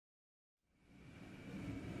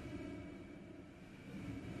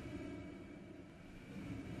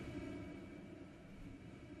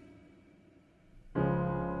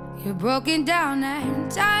You're broken down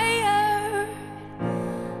and tired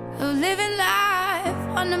of living life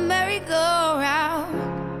on the merry-go-round,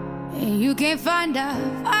 and you can't find a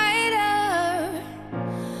fighter,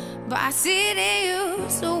 but I see it in you,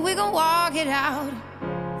 so we gon' walk it out.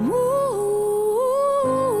 Move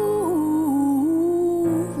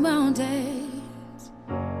mountains,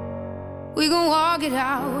 we gon' walk it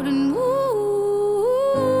out and move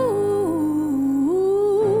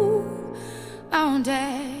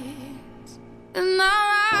mountains. And I'll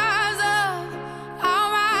rise up, I'll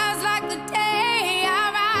rise like the day.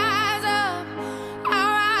 I'll rise up,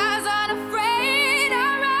 I'll rise unafraid.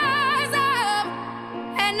 I'll rise up,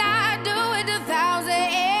 and I'll do it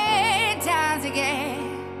 1,000 times again.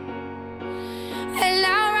 And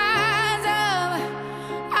I'll rise up,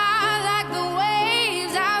 I like the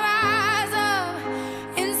waves. I'll rise up,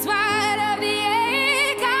 in spite of the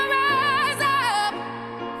ache. I'll rise up,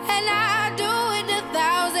 and I'll do it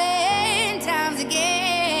 1,000 times again.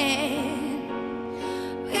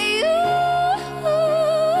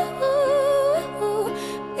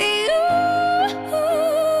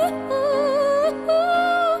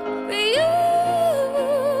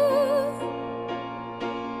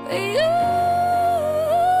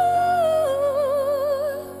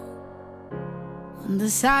 The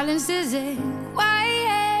silence isn't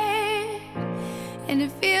quiet, and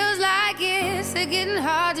it feels like it's getting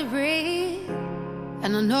hard to breathe.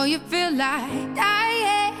 And I know you feel like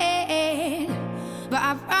dying, but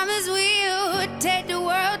I promise we'll take the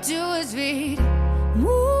world to its feet.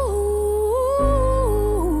 Move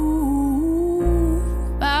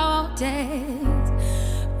mountains,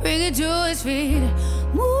 bring it to its feet.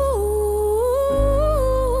 Move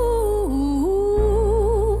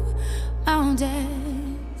mountains.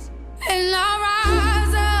 And I'll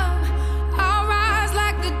rise up, I'll rise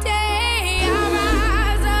like the day. I'll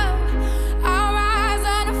rise up, I'll rise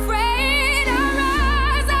unafraid. I'll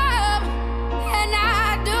rise up, and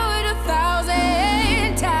I'll do it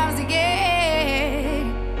 1,000 times again.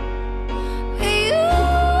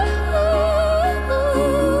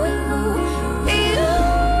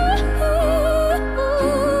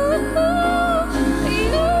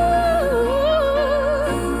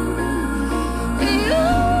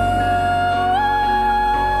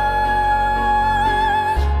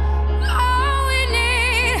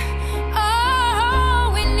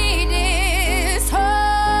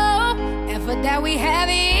 We have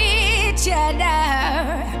each other,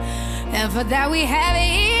 and for that we have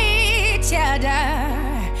each other,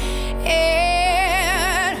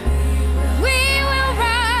 and we will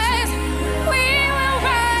rise, we will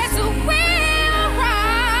rise, we'll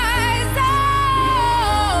rise,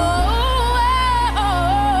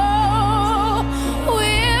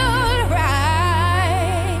 we'll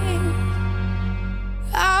rise.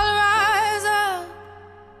 I'll rise up,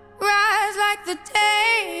 rise like the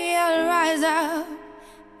day. I'll rise up,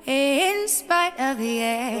 in spite of the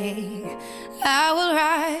ache. I will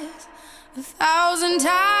rise 1,000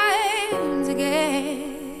 times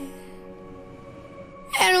again.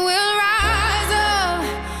 And we'll rise up,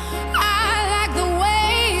 I like the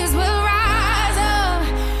waves. We'll rise up,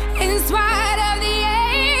 in spite of